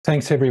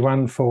Thanks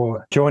everyone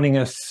for joining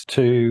us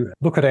to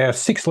look at our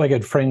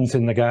six-legged friends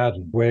in the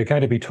garden. We're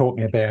going to be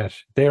talking about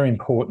their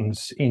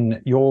importance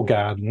in your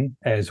garden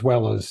as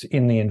well as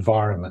in the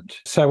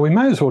environment. So we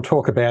may as well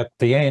talk about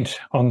the ant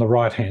on the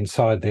right-hand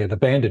side there, the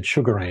banded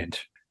sugar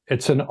ant.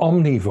 It's an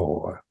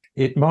omnivore.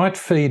 It might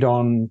feed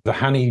on the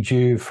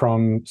honeydew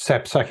from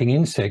sap-sucking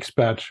insects,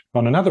 but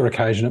on another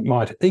occasion it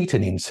might eat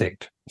an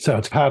insect. So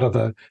it's part of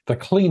the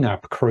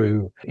cleanup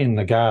crew in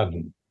the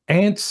garden.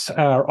 Ants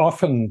are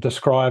often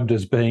described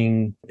as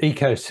being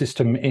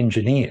ecosystem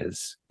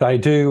engineers. They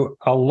do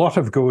a lot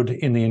of good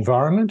in the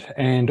environment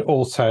and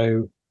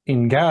also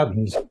in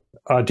gardens.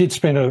 I did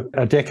spend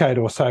a decade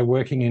or so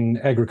working in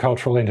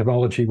agricultural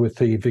entomology with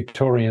the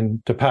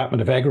Victorian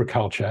Department of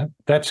Agriculture.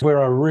 That's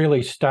where I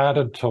really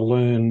started to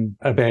learn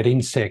about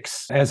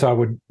insects as I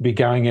would be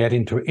going out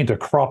into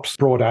crops,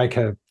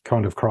 broadacre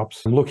kind of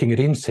crops. Looking at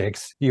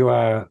insects, you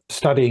are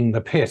studying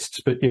the pests,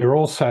 but you're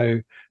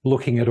also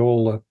looking at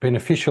all the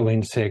beneficial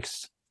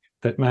insects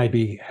that may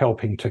be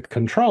helping to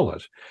control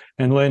it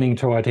and learning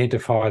to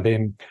identify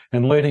them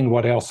and learning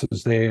what else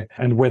is there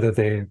and whether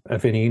they're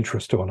of any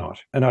interest or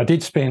not. And I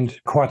did spend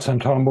quite some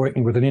time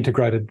working with an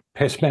integrated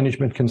pest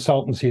management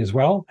consultancy as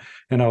well.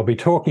 And I'll be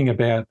talking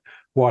about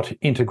what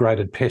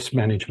integrated pest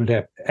management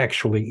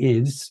actually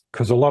is,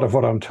 because a lot of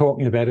what I'm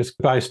talking about is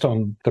based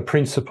on the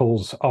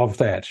principles of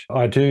that.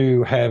 I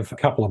do have a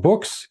couple of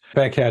books.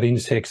 Backyard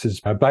Insects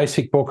is a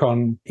basic book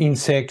on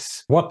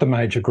insects, what the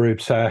major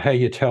groups are, how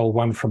you tell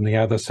one from the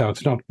other. So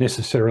it's not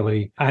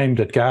necessarily aimed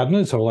at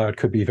gardeners, although it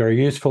could be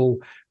very useful.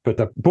 But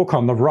the book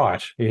on the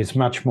right is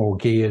much more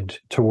geared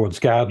towards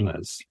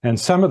gardeners. And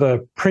some of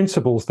the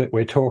principles that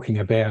we're talking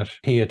about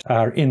here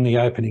are in the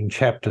opening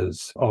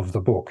chapters of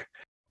the book.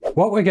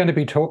 What we're going to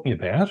be talking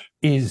about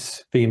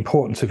is the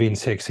importance of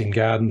insects in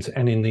gardens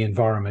and in the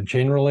environment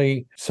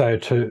generally. So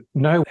to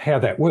know how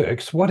that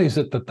works, what is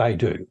it that they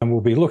do? And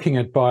we'll be looking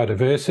at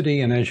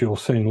biodiversity, and as you'll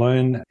soon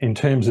learn, in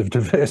terms of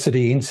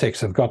diversity, insects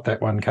have got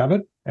that one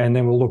covered. And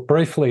then we'll look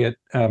briefly at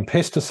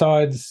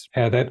pesticides,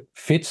 how that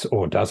fits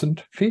or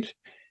doesn't fit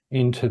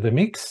into the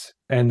mix.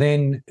 And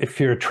then if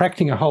you're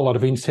attracting a whole lot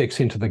of insects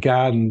into the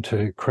garden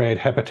to create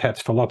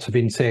habitats for lots of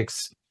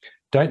insects,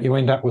 don't you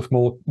end up with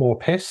more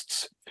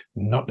pests?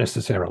 Not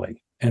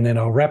necessarily. And then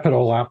I'll wrap it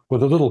all up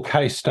with a little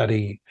case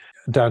study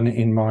done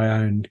in my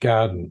own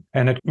garden.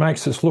 And it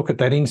makes us look at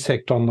that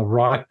insect on the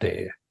right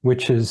there,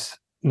 which is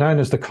known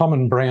as the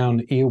common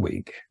brown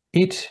earwig.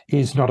 It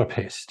is not a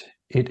pest.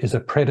 It is a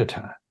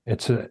predator.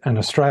 It's an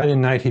Australian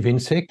native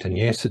insect, and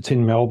yes, it's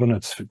in Melbourne.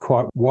 It's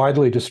quite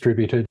widely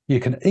distributed. You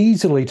can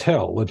easily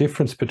tell the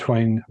difference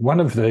between one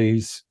of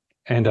these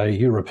and a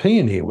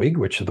European earwig,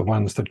 which are the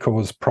ones that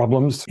cause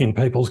problems in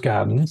people's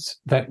gardens.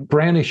 That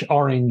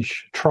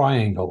brownish-orange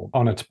triangle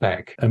on its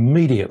back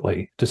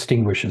immediately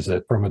distinguishes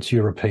it from its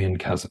European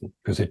cousin,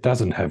 because it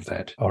doesn't have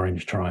that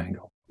orange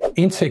triangle.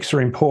 Insects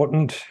are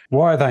important.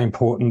 Why are they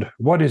important?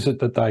 What is it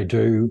that they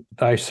do?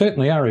 They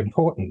certainly are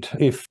important.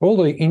 If all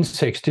the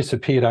insects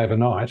disappeared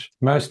overnight,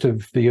 most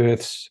of the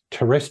Earth's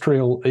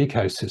terrestrial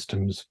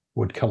ecosystems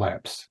would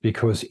collapse,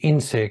 because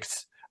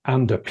insects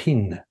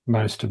underpin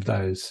most of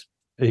those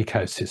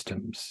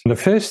ecosystems. The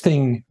first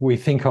thing we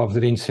think of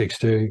that insects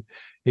do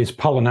is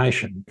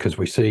pollination, because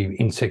we see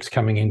insects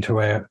coming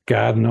into our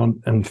garden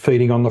and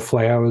feeding on the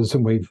flowers,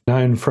 and we've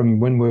known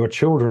from when we were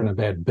children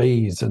about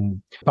bees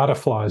and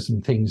butterflies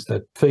and things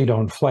that feed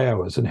on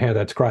flowers and how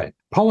that's great.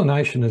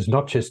 Pollination is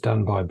not just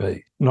done by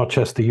bees, not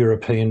just the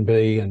European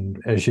bee, and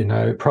as you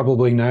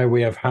probably know,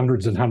 we have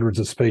hundreds and hundreds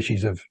of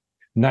species of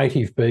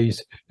native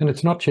bees, and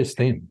it's not just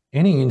them.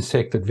 Any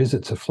insect that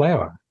visits a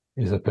flower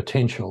is a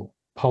potential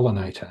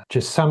pollinator.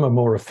 Just some are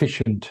more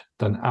efficient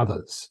than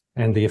others.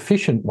 And the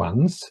efficient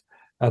ones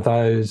are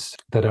those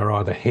that are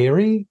either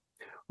hairy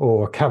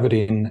or covered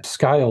in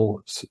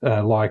scales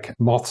like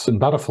moths and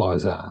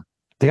butterflies are.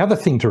 The other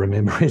thing to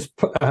remember is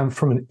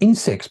from an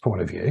insect's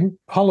point of view,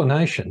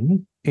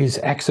 pollination is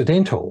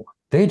accidental.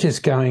 They're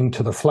just going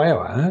to the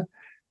flower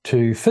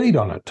to feed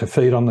on it, to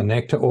feed on the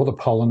nectar or the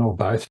pollen or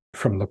both.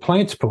 From the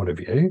plant's point of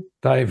view,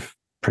 they've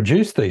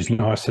produce these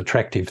nice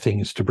attractive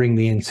things to bring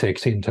the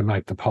insects in to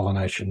make the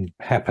pollination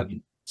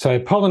happen. So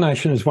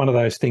pollination is one of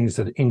those things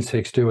that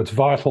insects do. It's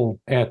vital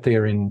out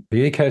there in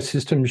the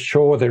ecosystem.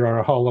 Sure, there are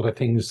a whole lot of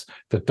things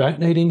that don't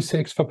need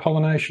insects for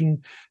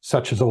pollination,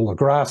 such as all the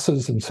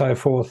grasses and so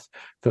forth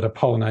that are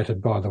pollinated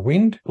by the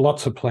wind.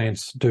 Lots of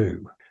plants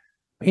do.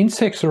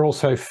 Insects are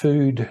also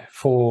food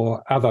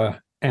for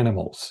other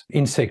animals,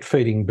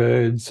 insect-feeding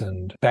birds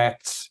and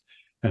bats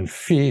and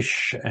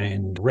fish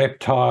and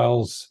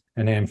reptiles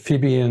and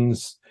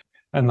amphibians,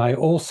 and they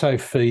also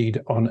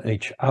feed on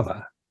each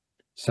other.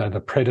 So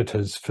the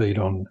predators feed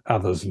on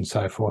others and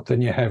so forth.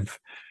 Then you have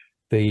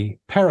the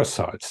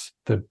parasites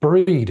that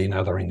breed in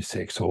other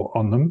insects or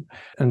on them,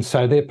 and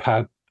so they're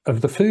part of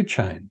the food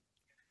chain.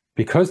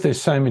 Because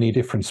there's so many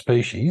different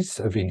species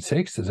of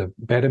insects, there's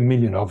about 1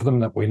 million of them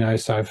that we know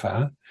so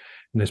far,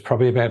 and there's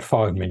probably about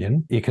 5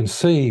 million, you can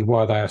see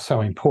why they are so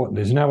important.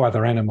 There's no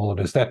other animal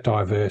that is that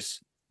diverse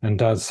and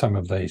does some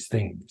of these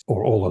things,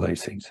 or all of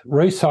these things.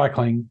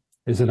 Recycling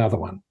is another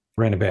one.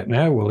 Around about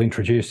now, we'll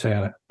introduce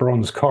our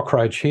bronze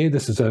cockroach here.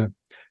 This is a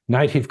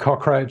native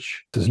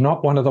cockroach. This is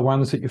not one of the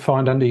ones that you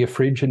find under your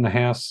fridge in the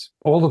house.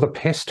 All of the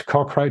pest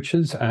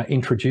cockroaches are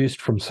introduced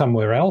from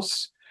somewhere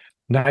else.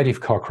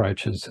 Native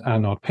cockroaches are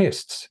not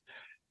pests.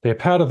 They're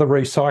part of the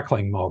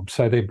recycling mob,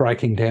 so they're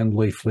breaking down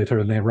leaf litter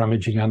and they're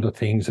rummaging under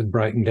things and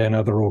breaking down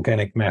other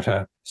organic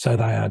matter, so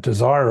they are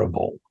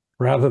desirable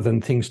rather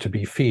than things to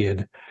be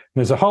feared.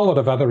 There's a whole lot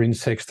of other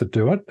insects that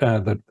do it,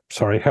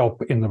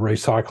 help in the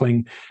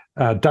recycling.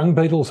 Dung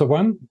beetles are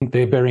one.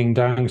 They're burying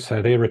dung,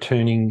 so they're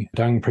returning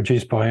dung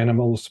produced by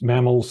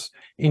mammals,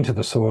 into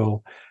the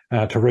soil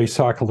to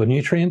recycle the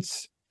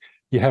nutrients.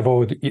 You have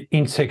all the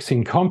insects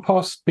in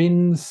compost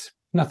bins,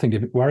 nothing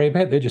to worry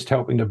about. They're just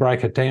helping to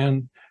break it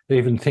down.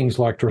 Even things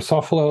like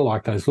Drosophila,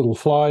 like those little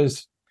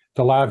flies,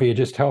 the larvae are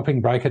just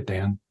helping break it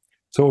down.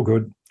 It's all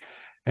good.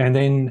 And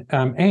then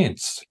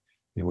ants.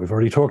 We've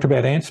already talked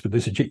about ants, but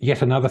this is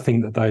yet another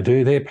thing that they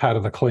do. They're part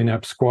of the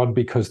cleanup squad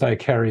because they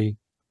carry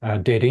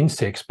dead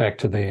insects back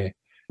to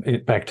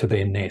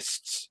their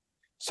nests.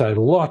 So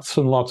lots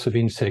and lots of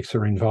insects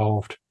are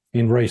involved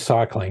in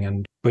recycling,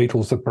 and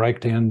beetles that break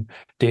down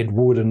dead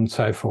wood and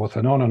so forth,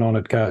 and on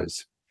it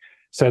goes.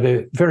 So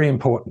they're very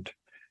important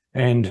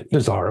and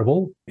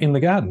desirable in the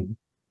garden.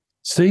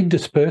 Seed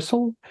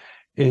dispersal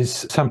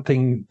is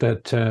something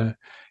that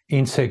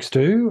insects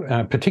do,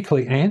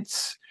 particularly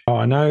ants.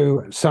 I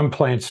know some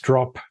plants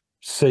drop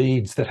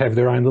seeds that have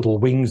their own little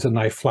wings and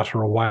they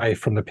flutter away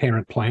from the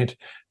parent plant.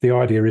 The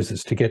idea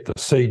is to get the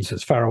seeds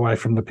as far away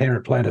from the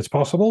parent plant as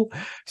possible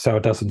so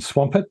it doesn't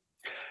swamp it.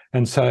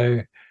 And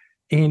so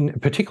in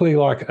particularly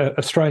like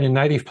Australian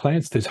native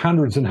plants, there's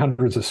hundreds and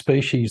hundreds of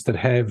species that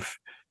have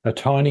a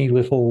tiny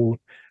little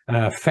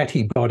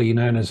fatty body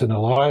known as an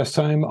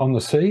elaiosome on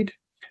the seed,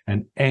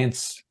 and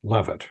ants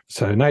love it.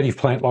 So a native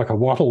plant like a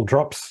wattle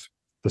drops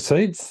the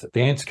seeds,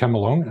 the ants come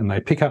along and they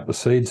pick up the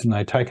seeds and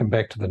they take them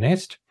back to the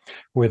nest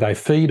where they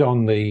feed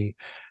on the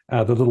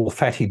little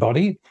fatty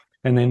body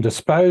and then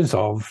dispose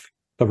of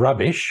the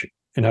rubbish,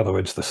 in other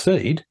words, the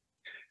seed,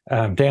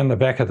 down the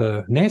back of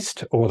the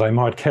nest, or they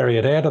might carry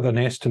it out of the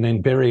nest and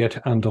then bury it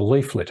under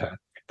leaf litter.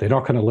 They're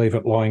not going to leave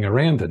it lying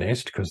around the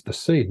nest because the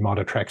seed might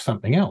attract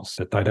something else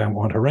that they don't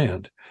want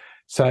around.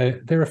 So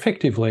they're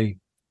effectively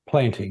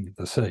planting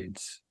the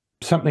seeds.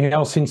 Something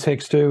else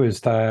insects do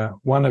is they're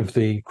one of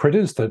the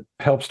critters that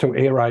helps to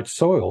aerate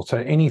soil. So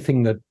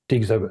anything that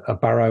digs a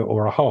burrow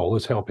or a hole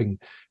is helping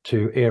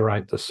to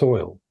aerate the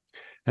soil.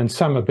 And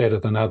some are better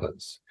than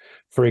others.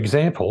 For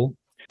example,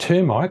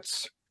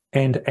 termites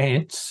and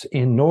ants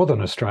in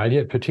northern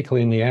Australia,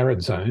 particularly in the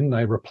arid zone,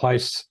 they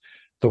replace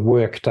the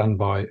work done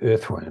by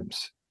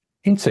earthworms.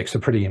 Insects are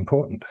pretty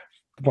important.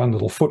 One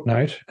little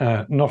footnote,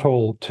 not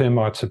all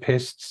termites are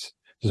pests.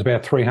 There's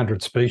about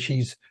 300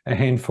 species, a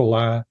handful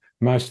are.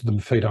 Most of them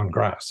feed on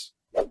grass.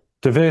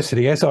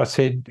 Diversity, as I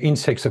said,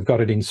 insects have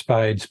got it in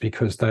spades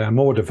because they are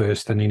more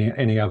diverse than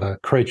any other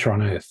creature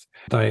on Earth.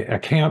 They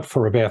account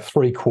for about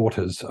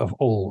 3/4 of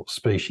all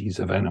species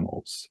of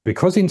animals.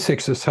 Because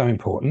insects are so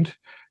important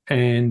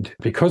and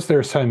because there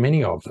are so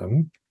many of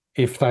them,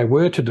 if they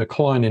were to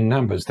decline in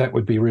numbers, that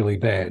would be really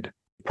bad.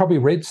 Probably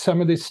read some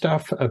of this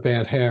stuff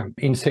about how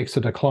insects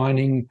are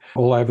declining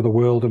all over the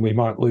world and we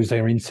might lose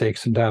our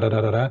insects and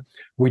da-da-da-da-da.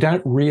 We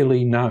don't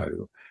really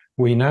know.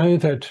 We know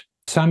that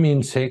some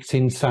insects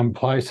in some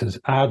places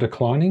are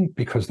declining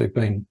because they've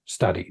been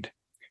studied.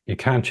 You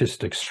can't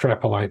just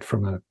extrapolate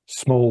from a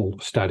small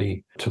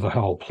study to the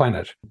whole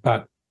planet.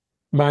 But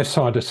most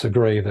scientists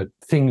agree that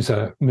things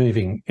are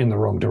moving in the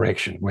wrong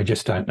direction. We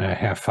just don't know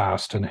how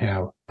fast and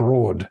how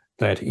broad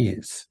that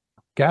is.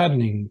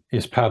 Gardening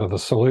is part of the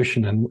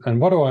solution.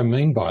 And what do I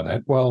mean by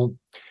that? Well,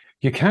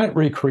 you can't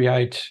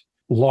recreate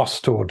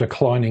lost or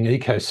declining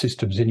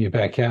ecosystems in your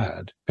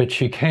backyard, but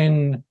you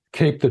can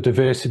keep the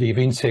diversity of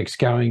insects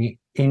going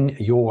in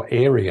your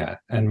area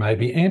and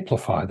maybe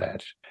amplify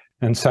that.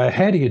 And so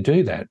how do you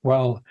do that?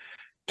 Well,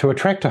 to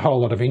attract a whole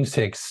lot of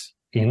insects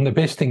in, the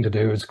best thing to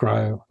do is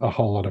grow a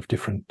whole lot of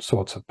different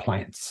sorts of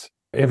plants.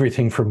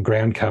 Everything from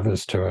ground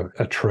covers to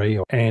a tree.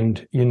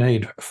 And you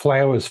need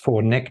flowers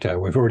for nectar.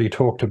 We've already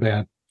talked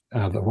about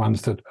the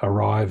ones that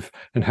arrive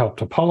and help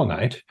to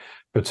pollinate,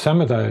 but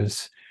some of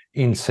those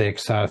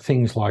insects are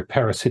things like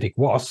parasitic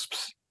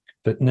wasps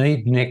that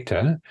need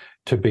nectar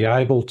to be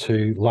able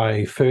to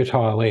lay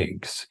fertile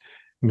eggs,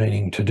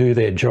 meaning to do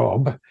their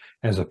job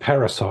as a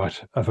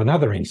parasite of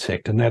another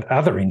insect, and that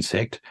other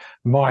insect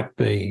might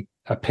be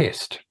a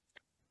pest.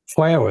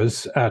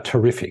 Flowers are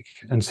terrific,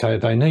 and so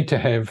they need to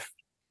have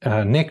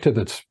nectar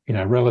that's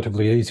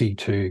relatively easy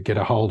to get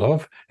a hold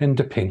of, and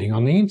depending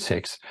on the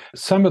insects.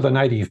 Some of the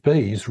native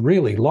bees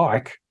really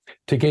like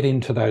to get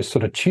into those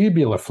sort of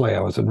tubular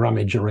flowers and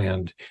rummage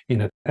around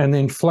in it. And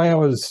then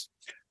flowers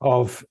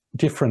of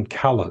different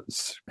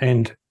colours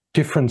and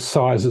different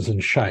sizes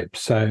and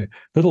shapes. So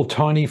little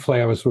tiny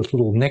flowers with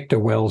little nectar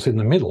wells in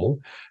the middle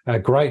are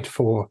great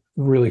for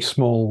really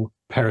small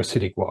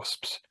parasitic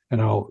wasps.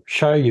 And I'll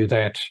show you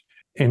that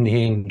in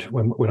the end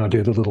when I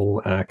do the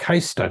little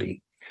case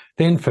study.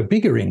 Then for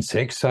bigger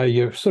insects, so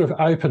your sort of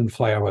open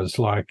flowers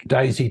like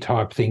daisy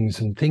type things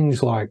and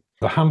things like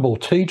the humble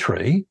tea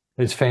tree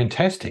is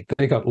fantastic.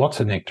 They've got lots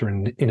of nectar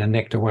in a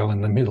nectar well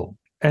in the middle.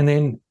 And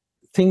then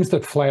things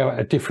that flower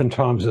at different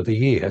times of the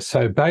year.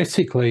 So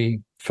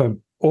basically for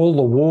all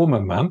the warmer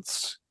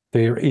months,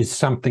 there is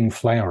something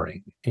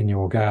flowering in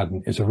your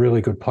garden is a really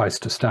good place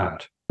to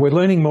start. We're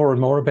learning more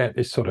and more about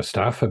this sort of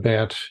stuff,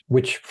 about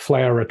which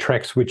flower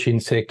attracts which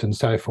insect and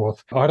so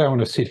forth. I don't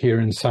want to sit here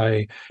and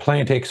say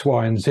plant X,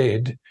 Y, and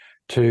Z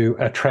to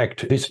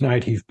attract this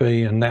native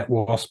bee and that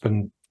wasp,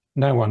 and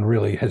no one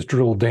really has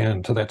drilled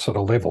down to that sort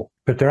of level.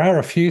 But there are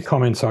a few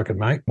comments I could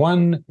make.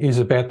 One is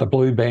about the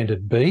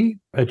blue-banded bee.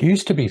 It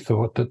used to be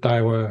thought that they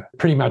were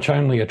pretty much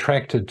only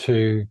attracted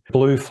to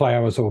blue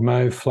flowers or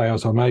mauve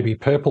flowers or maybe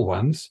purple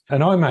ones.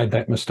 And I made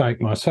that mistake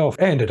myself,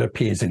 and it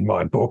appears in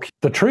my book.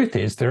 The truth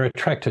is they're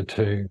attracted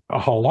to a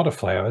whole lot of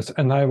flowers,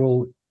 and they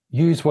will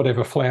use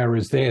whatever flower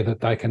is there that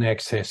they can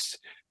access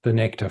the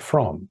nectar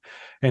from.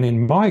 And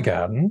in my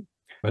garden,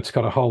 it's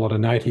got a whole lot of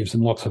natives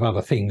and lots of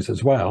other things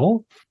as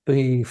well.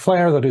 The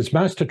flower that is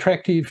most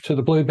attractive to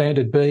the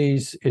blue-banded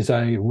bees is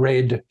a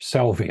red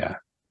salvia.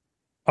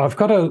 I've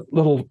got a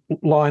little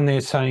line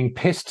there saying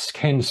pests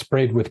can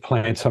spread with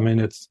plants. I mean,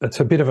 it's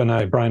a bit of a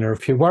no-brainer.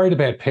 If you're worried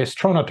about pests,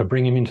 try not to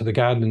bring them into the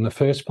garden in the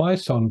first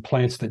place on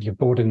plants that you've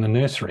bought in the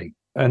nursery,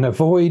 and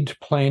avoid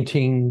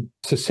planting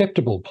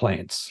susceptible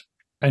plants,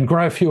 and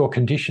grow for your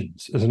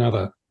conditions is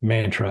another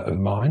mantra of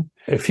mine.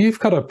 If you've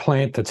got a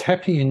plant that's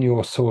happy in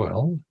your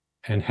soil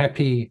and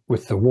happy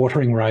with the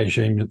watering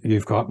regime that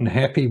you've got and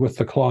happy with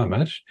the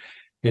climate,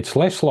 it's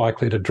less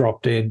likely to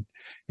drop dead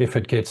if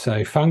it gets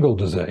a fungal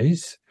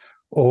disease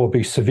or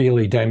be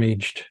severely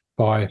damaged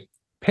by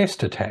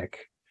pest attack.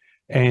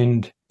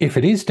 And if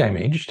it is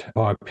damaged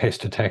by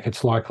pest attack,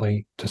 it's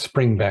likely to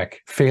spring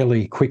back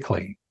fairly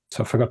quickly.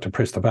 So I forgot to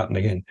press the button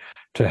again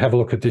to have a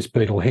look at this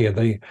beetle here.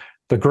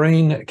 The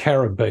green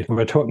carob beetle,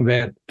 we're talking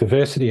about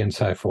diversity and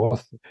so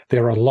forth.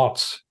 There are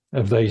lots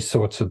of these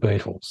sorts of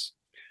beetles.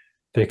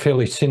 They're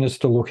fairly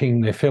sinister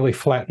looking. They're fairly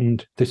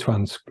flattened. This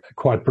one's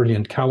quite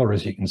brilliant colour,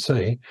 as you can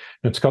see. And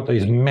it's got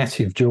these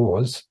massive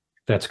jaws.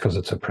 That's because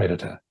it's a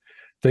predator.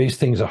 These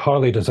things are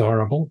highly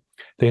desirable.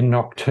 They're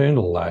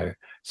nocturnal though,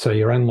 so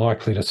you're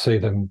unlikely to see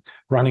them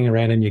running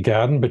around in your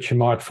garden, but you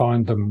might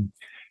find them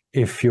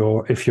if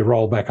you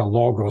roll back a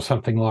log or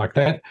something like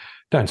that.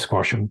 Don't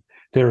squash them.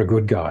 They're a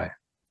good guy.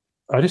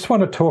 I just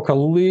want to talk a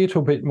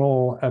little bit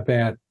more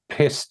about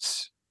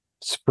pests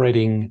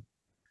spreading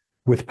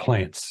with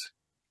plants.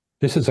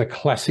 This is a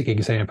classic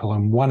example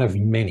and one of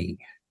many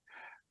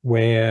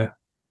where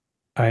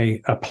a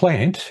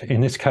plant,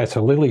 in this case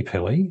a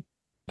lily-pilly,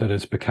 that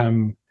has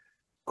become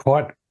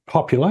quite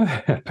popular,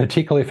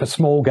 particularly for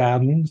small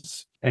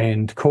gardens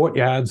and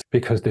courtyards,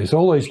 because there's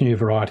all these new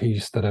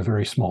varieties that are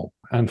very small.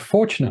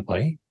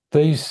 Unfortunately,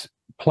 these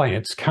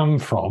plants come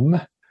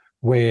from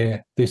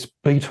where this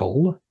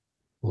beetle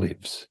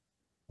lives,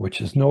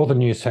 which is northern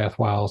New South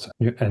Wales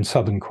and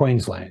southern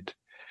Queensland.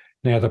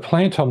 Now, the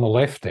plant on the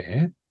left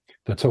there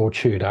that's all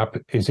chewed up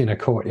is in a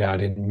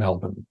courtyard in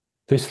Melbourne.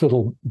 This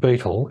little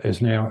beetle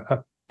is now a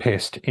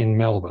pest in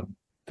Melbourne.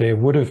 There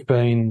would have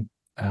been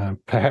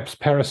perhaps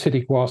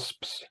parasitic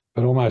wasps,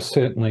 but almost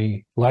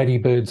certainly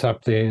ladybirds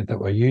up there that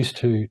were used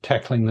to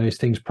tackling these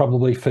things,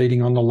 probably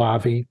feeding on the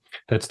larvae.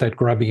 That's that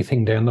grubby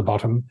thing down the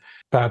bottom.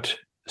 But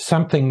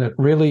something that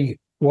really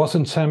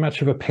wasn't so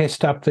much of a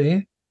pest up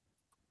there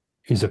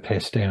is a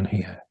pest down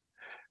here.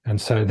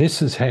 And so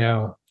this is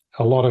how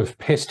a lot of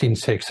pest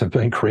insects have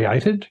been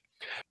created.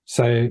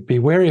 So be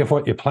wary of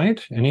what you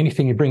plant, and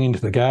anything you bring into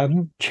the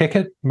garden, check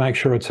it, make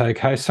sure it's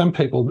okay. Some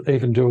people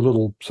even do a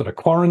little sort of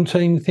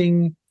quarantine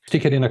thing,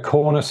 stick it in a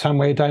corner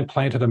somewhere, don't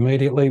plant it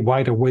immediately,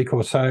 wait a week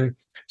or so,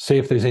 see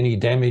if there's any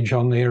damage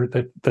on there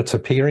that's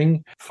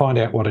appearing, find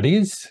out what it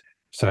is.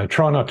 So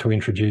try not to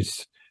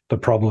introduce the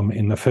problem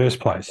in the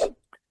first place,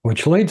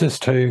 which leads us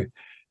to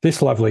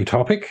this lovely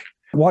topic.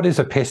 What is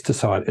a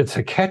pesticide? It's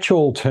a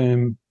catch-all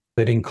term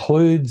that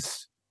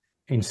includes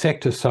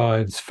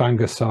insecticides,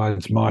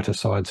 fungicides,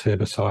 miticides,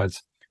 herbicides,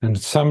 and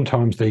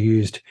sometimes they're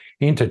used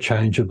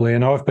interchangeably,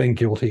 and I've been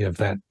guilty of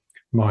that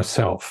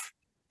myself.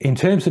 In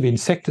terms of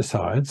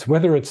insecticides,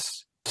 whether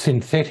it's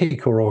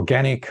synthetic or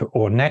organic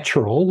or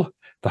natural,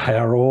 they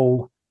are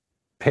all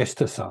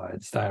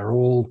pesticides. They are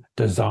all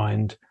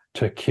designed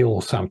to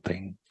kill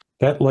something.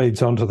 That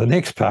leads on to the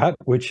next part,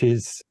 which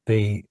is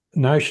the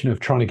notion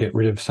of trying to get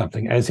rid of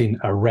something, as in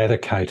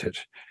eradicate it.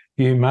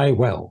 You may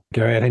well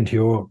go out into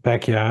your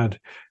backyard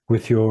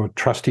with your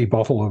trusty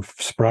bottle of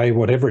spray,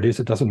 whatever it is,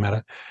 it doesn't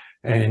matter,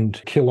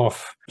 and kill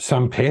off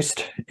some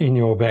pest in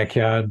your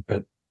backyard,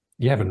 but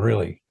you haven't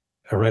really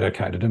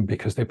eradicated them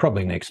because they're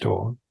probably next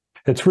door.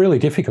 It's really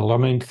difficult. I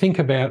mean, think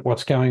about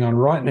what's going on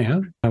right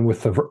now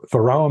with the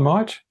varroa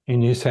mite in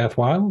New South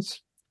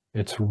Wales.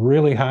 It's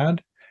really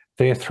hard.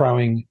 They're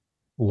throwing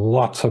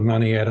lots of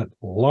money at it,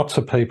 lots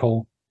of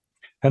people.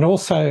 And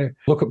also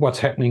look at what's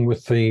happening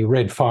with the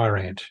red fire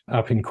ant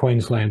up in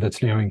Queensland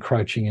that's now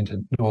encroaching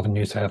into northern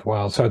New South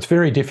Wales. So it's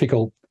very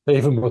difficult,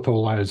 even with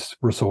all those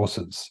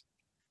resources.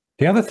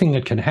 The other thing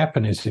that can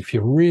happen is if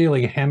you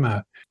really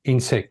hammer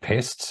insect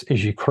pests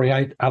is you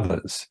create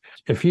others.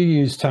 If you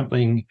use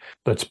something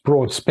that's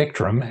broad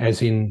spectrum,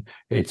 as in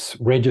it's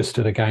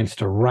registered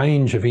against a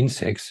range of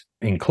insects,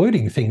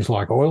 including things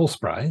like oil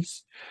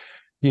sprays,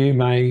 you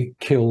may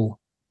kill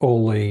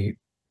all the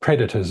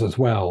predators as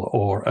well,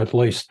 or at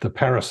least the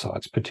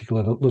parasites,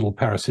 particularly little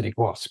parasitic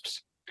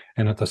wasps.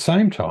 And at the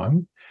same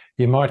time,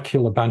 you might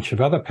kill a bunch of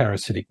other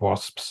parasitic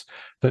wasps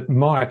that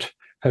might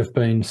have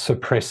been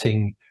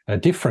suppressing a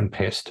different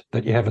pest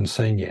that you haven't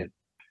seen yet.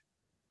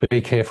 Be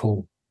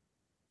careful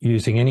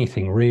using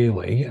anything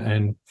really,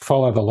 and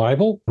follow the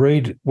label,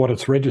 read what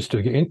it's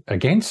registered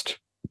against,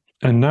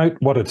 and note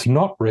what it's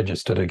not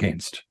registered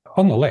against.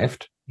 On the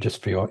left,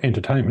 just for your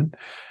entertainment,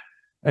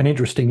 an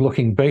interesting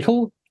looking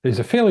beetle is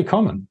a fairly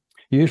common,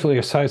 usually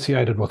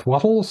associated with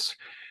wattles.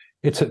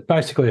 It's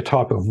basically a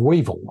type of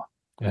weevil,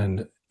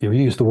 and you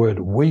use the word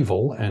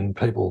weevil and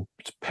people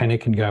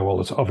panic and go,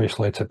 well,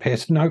 obviously it's a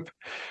pest. Nope,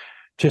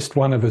 just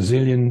one of a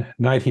zillion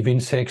native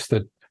insects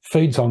that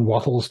feeds on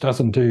wattles,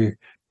 doesn't do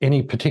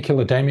any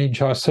particular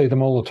damage. I see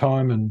them all the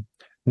time and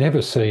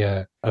never see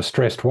a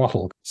stressed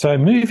wattle. So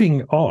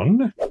moving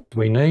on,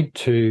 we need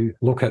to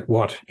look at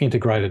what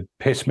integrated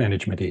pest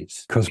management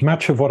is, because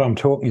much of what I'm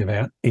talking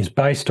about is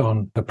based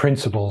on the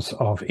principles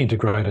of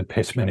integrated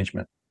pest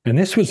management. And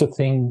this was a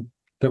thing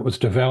that was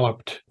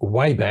developed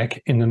way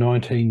back in the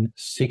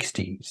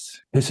 1960s.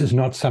 This is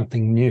not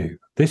something new.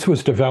 This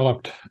was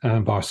developed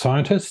by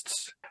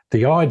scientists.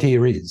 The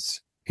idea is,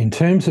 in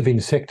terms of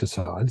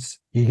insecticides,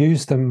 you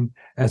use them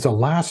as a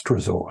last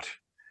resort,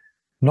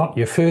 not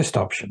your first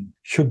option,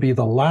 should be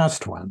the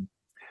last one.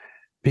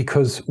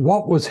 Because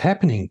what was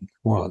happening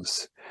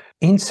was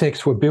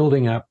insects were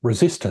building up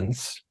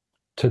resistance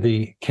to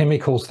the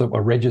chemicals that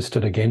were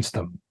registered against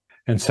them.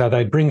 And so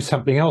they'd bring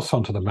something else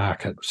onto the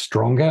market,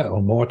 stronger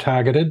or more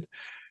targeted,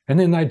 and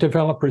then they'd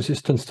develop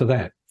resistance to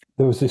that.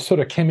 There was this sort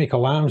of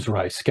chemical arms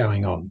race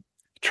going on,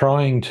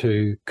 trying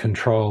to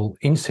control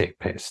insect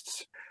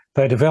pests.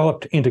 They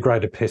developed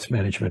integrated pest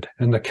management,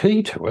 and the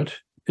key to it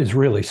is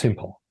really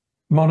simple.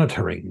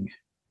 Monitoring,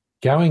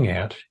 going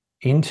out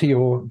into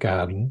your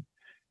garden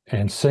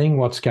and seeing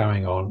what's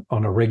going on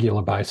a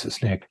regular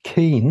basis. Now,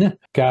 keen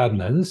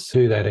gardeners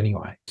do that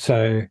anyway.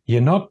 So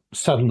you're not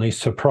suddenly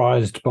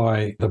surprised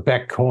by the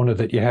back corner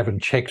that you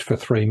haven't checked for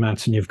 3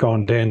 months and you've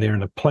gone down there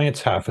and the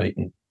plant's half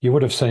eaten. You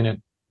would have seen it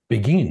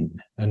begin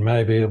and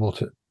may be able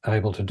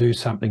to do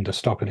something to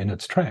stop it in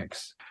its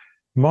tracks.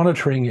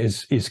 Monitoring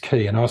is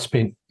key, and I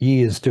spent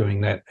years doing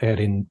that out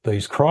in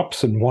these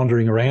crops and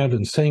wandering around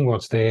and seeing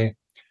what's there,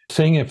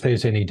 seeing if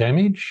there's any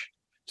damage,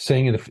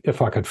 seeing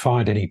if I could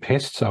find any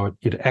pests, so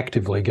you'd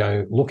actively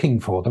go looking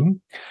for them,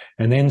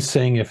 and then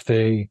seeing if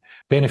the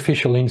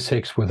beneficial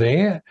insects were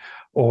there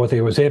or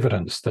there was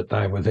evidence that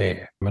they were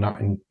there. And I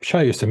can show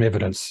you some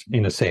evidence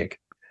in a sec.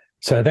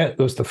 So that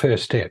was the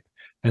first step.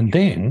 And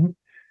then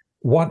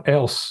what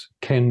else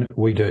can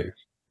we do?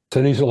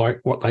 So these are like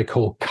what they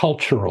call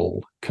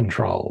cultural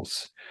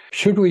controls.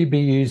 Should we be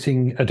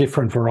using a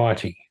different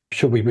variety?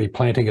 Should we be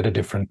planting at a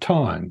different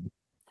time?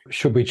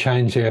 Should we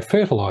change our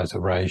fertiliser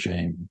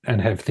regime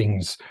and have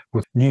things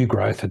with new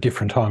growth at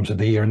different times of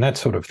the year and that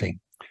sort of thing?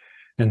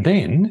 And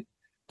then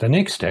the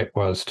next step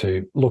was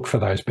to look for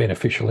those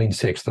beneficial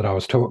insects that I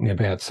was talking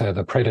about, so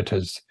the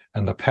predators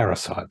and the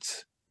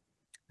parasites,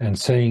 and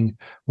seeing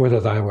whether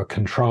they were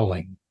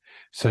controlling.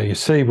 So you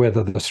see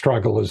whether the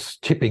struggle is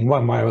tipping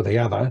one way or the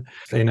other.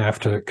 Then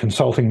after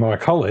consulting my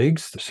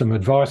colleagues, some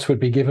advice would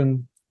be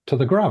given to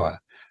the grower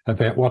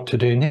about what to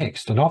do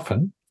next. And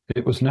often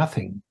it was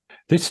nothing.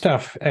 This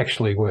stuff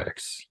actually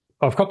works.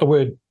 I've got the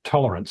word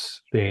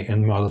tolerance there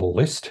in my little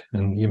list,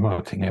 and you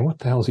might think, now what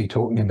the hell is he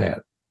talking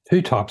about?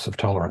 2 types of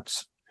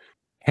tolerance.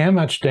 How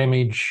much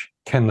damage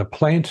can the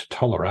plant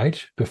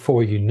tolerate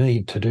before you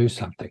need to do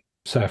something?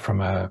 So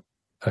from a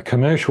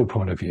commercial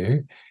point of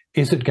view,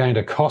 is it going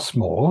to cost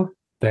more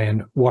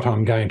than what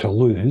I'm going to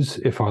lose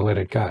if I let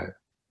it go?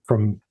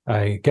 From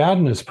a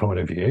gardener's point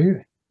of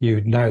view,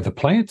 you know the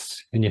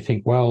plants and you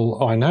think,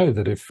 well, I know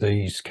that if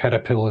these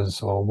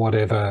caterpillars or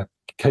whatever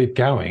keep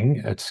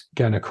going, it's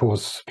going to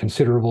cause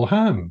considerable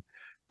harm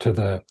to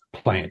the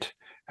plant,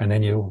 and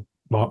then you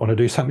might want to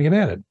do something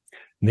about it.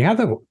 And the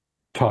other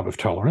type of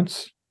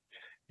tolerance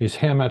is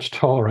how much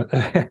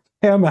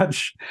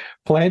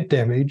plant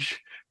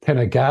damage can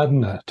a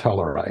gardener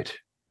tolerate?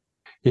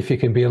 If you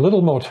can be a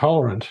little more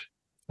tolerant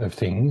of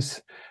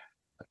things,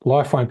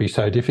 life won't be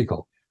so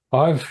difficult.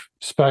 I've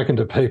spoken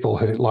to people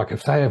who, like,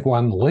 if they have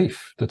one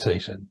leaf that's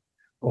eaten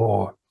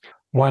or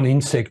one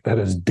insect that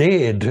has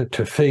dared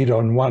to feed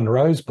on one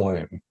rose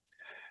bloom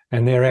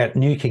and they're out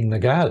nuking the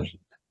garden,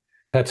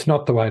 that's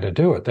not the way to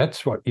do it.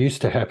 That's what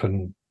used to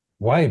happen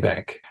way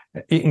back.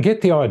 You can get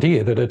the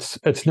idea that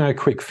it's no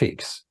quick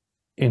fix,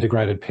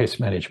 integrated pest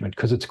management,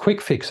 because it's quick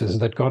fixes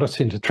that got us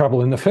into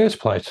trouble in the first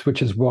place,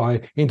 which is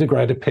why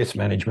integrated pest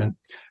management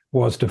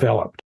was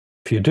developed.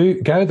 If you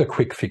do go the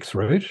quick fix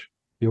route,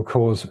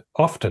 you'll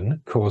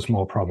often cause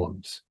more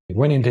problems.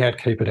 When in doubt,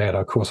 keep it out.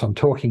 Of course, I'm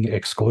talking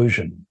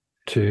exclusion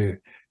to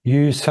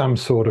use some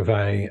sort of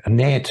a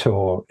net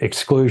or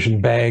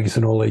exclusion bags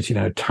and all these,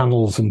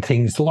 tunnels and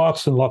things,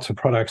 lots and lots of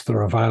products that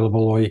are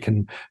available, or you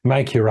can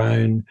make your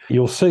own.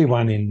 You'll see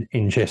one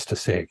in just a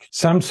sec.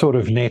 Some sort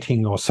of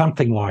netting or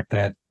something like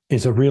that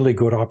is a really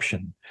good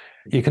option.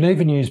 You can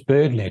even use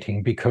bird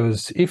netting,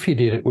 because if you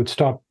did, it would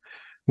stop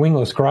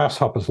wingless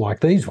grasshoppers like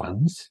these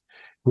ones,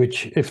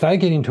 which if they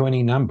get into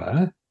any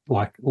number,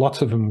 like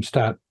lots of them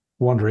start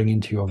wandering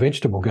into your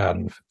vegetable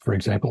garden, for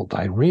example,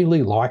 they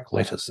really like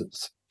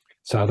lettuces.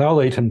 So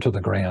they'll eat them to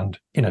the ground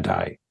in a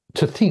day.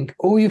 To think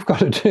all you've got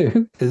to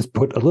do is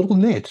put a little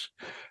net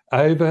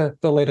over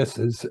the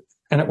lettuces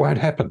and it won't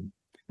happen.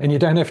 And you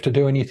don't have to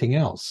do anything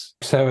else.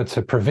 So it's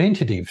a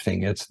preventative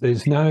thing.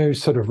 There's no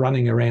sort of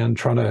running around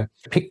trying to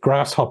pick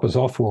grasshoppers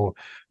off or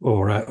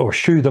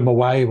shoo them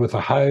away with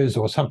a hose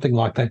or something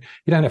like that.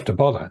 You don't have to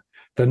bother.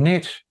 The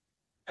net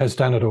has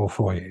done it all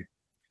for you.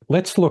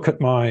 Let's look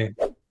at my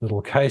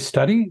little case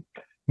study.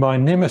 My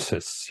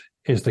nemesis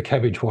is the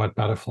cabbage white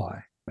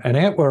butterfly. And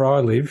out where I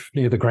live,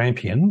 near the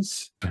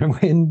Grampians,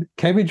 when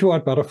cabbage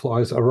white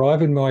butterflies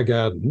arrive in my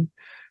garden,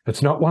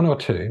 it's not one or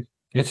two,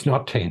 it's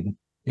not 10,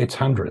 it's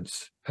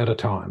hundreds at a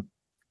time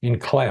in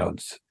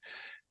clouds.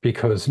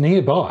 Because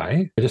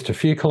nearby, just a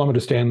few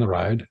kilometres down the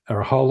road, are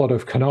a whole lot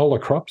of canola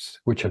crops,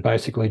 which are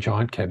basically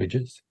giant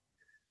cabbages.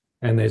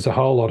 And there's a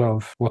whole lot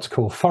of what's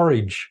called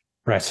forage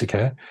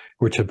brassica,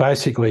 which are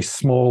basically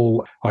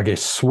small, I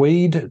guess,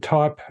 Swede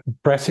type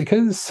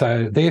brassicas.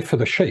 So they're for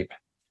the sheep.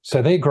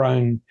 So they're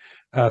grown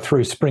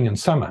through spring and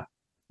summer.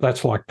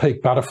 That's like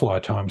peak butterfly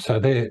time. So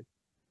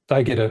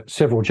they get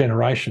several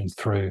generations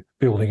through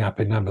building up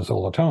in numbers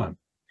all the time.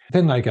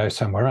 Then they go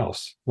somewhere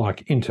else,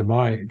 like into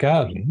my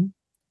garden.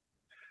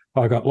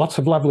 I got lots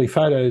of lovely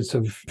photos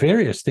of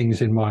various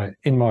things in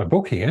my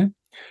book here.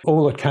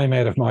 All that came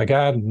out of my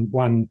garden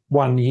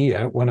one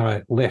year when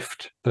I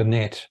left the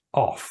net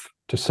off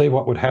to see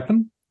what would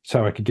happen.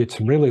 So I could get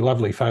some really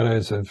lovely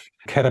photos of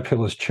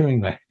caterpillars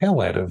chewing the hell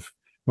out of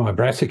my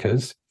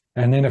brassicas.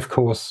 And then, of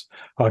course,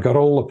 I got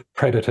all the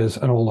predators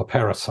and all the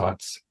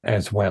parasites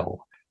as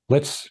well.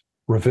 Let's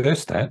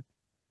reverse that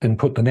and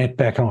put the net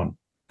back on.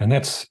 And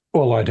that's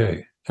all I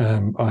do.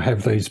 I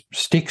have these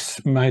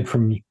sticks made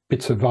from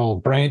bits of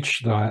old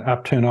branch that I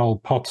upturn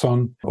old pots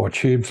on, or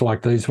tubes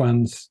like these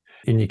ones.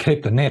 And you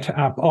keep the net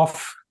up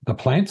off the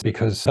plants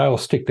because they'll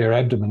stick their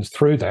abdomens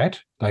through that.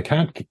 They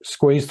can't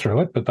squeeze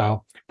through it, but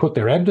they'll put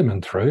their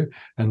abdomen through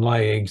and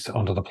lay eggs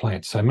onto the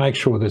plants. So make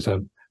sure there's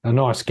a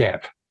nice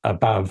gap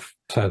above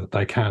so that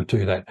they can't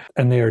do that.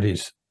 And there it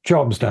is.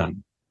 Job's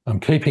done. I'm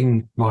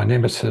keeping my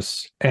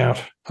nemesis out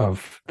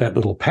of that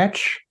little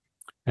patch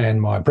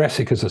and my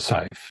brassicas are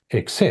safe,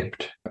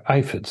 except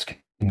aphids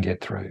can get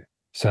through.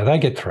 So they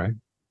get through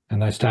and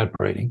they start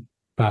breeding.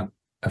 But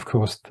of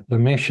course, the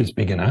mesh is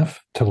big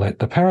enough to let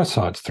the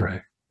parasites through.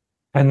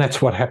 And that's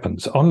what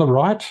happens. On the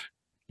right,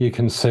 you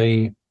can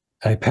see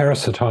a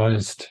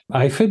parasitized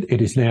aphid.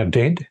 It is now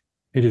dead.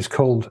 It is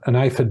called an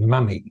aphid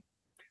mummy.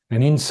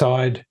 And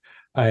inside,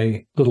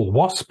 a little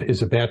wasp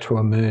is about to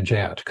emerge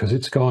out because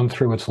it's gone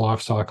through its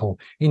life cycle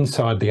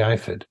inside the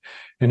aphid.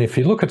 And if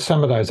you look at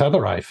some of those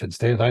other aphids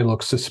there, they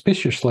look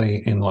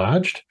suspiciously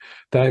enlarged.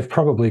 They've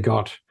probably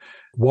got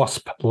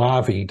wasp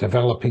larvae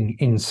developing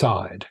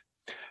inside.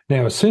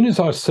 Now, as soon as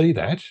I see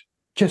that,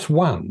 just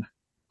one,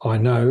 I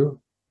know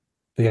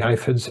the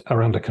aphids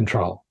are under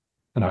control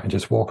and I can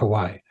just walk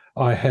away.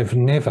 I have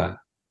never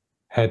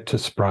had to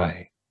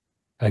spray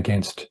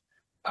against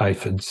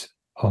aphids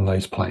on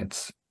these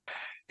plants.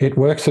 It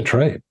works a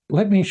treat.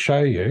 Let me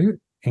show you,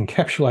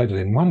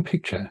 encapsulated in one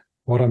picture,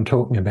 what I'm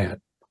talking about.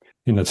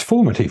 In its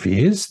formative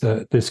years,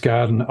 this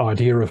garden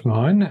idea of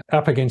mine,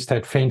 up against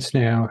that fence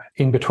now,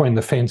 in between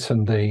the fence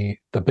and the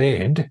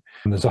bed,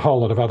 and there's a whole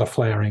lot of other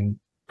flowering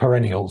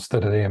perennials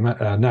that are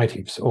there,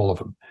 natives, all of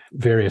them,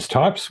 various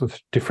types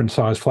with different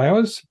size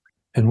flowers.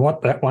 And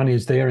what that one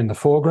is there in the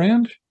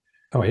foreground,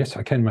 oh yes,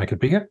 I can make it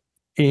bigger,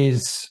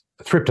 is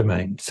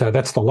thryptomene. So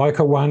that's the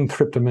local one,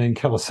 Thryptomene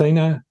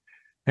calycina.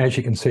 As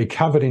you can see,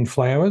 covered in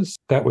flowers.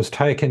 That was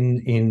taken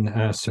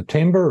in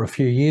September, a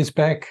few years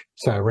back,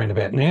 so around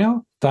about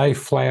now. They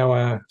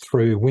flower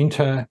through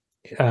winter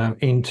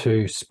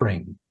into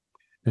spring.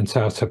 And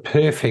so it's a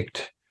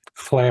perfect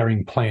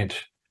flowering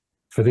plant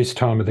for this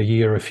time of the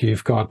year if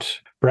you've got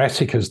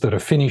brassicas that are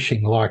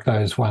finishing like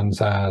those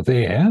ones are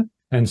there.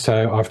 And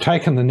so I've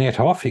taken the net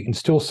off. You can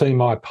still see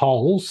my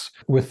poles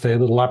with their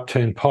little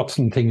upturned pots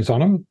and things on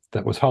them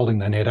that was holding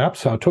the net up.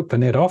 So I took the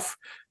net off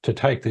to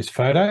take this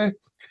photo,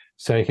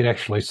 so you could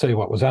actually see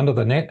what was under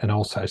the net and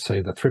also see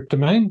the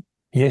thryptomene.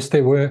 Yes,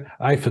 there were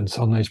aphids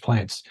on these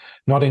plants,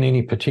 not in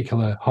any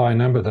particular high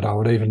number that I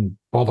would even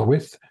bother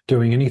with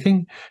doing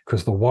anything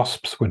because the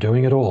wasps were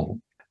doing it all.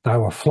 They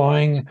were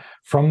flying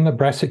from the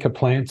brassica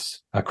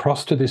plants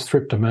across to this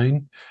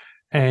thryptomene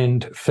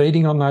and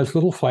feeding on those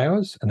little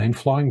flowers and then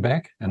flying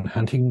back and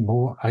hunting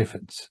more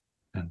aphids.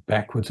 And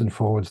backwards and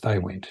forwards they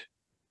went.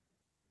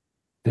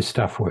 This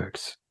stuff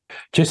works.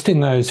 Just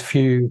in those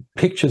few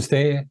pictures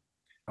there,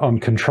 I'm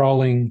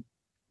controlling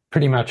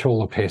pretty much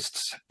all the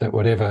pests that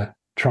would ever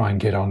try and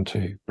get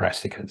onto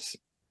brassicas.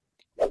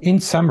 In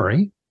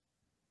summary,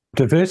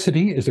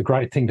 diversity is a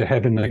great thing to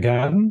have in the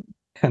garden,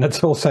 and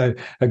it's also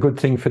a good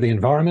thing for the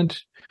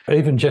environment.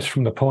 Even just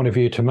from the point of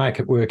view to make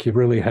it work, you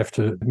really have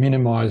to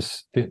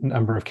minimise the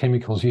number of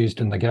chemicals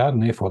used in the garden,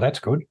 therefore that's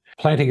good.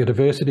 Planting a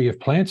diversity of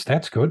plants,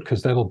 that's good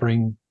because that'll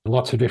bring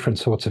lots of different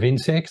sorts of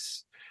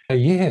insects.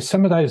 Yeah,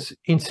 some of those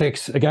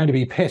insects are going to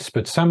be pests,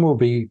 but some will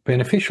be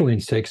beneficial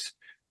insects.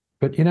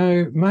 But, you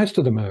know, most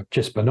of them are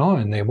just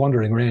benign. They're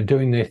wandering around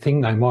doing their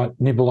thing. They might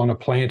nibble on a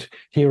plant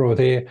here or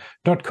there,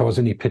 not cause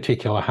any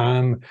particular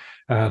harm.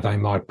 They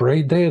might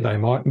breed there. They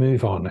might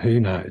move on. Who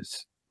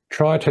knows?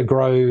 Try to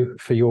grow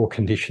for your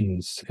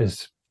conditions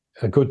is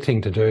a good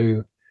thing to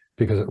do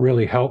because it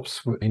really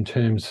helps in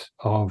terms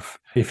of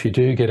if you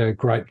do get a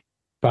great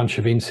bunch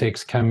of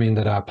insects come in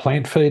that are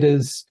plant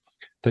feeders,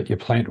 that your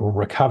plant will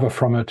recover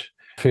from it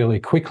fairly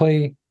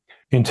quickly.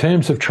 In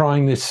terms of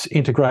trying this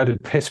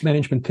integrated pest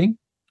management thing,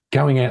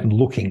 going out and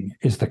looking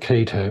is the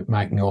key to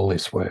making all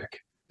this work.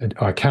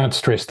 I can't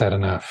stress that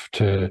enough,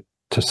 to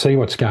see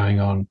what's going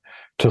on,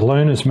 to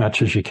learn as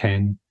much as you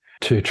can,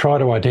 to try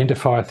to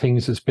identify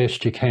things as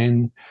best you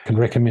can. I can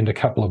recommend a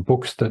couple of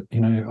books that, you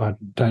know, I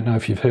don't know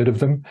if you've heard of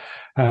them,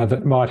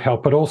 that might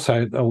help. But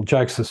also, all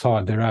jokes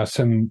aside, there are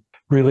some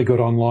really good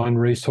online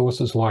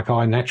resources like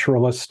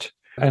iNaturalist,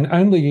 and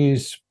only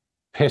use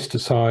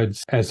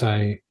pesticides as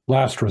a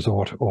last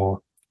resort or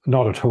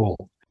not at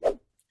all.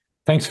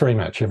 Thanks very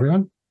much,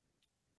 everyone.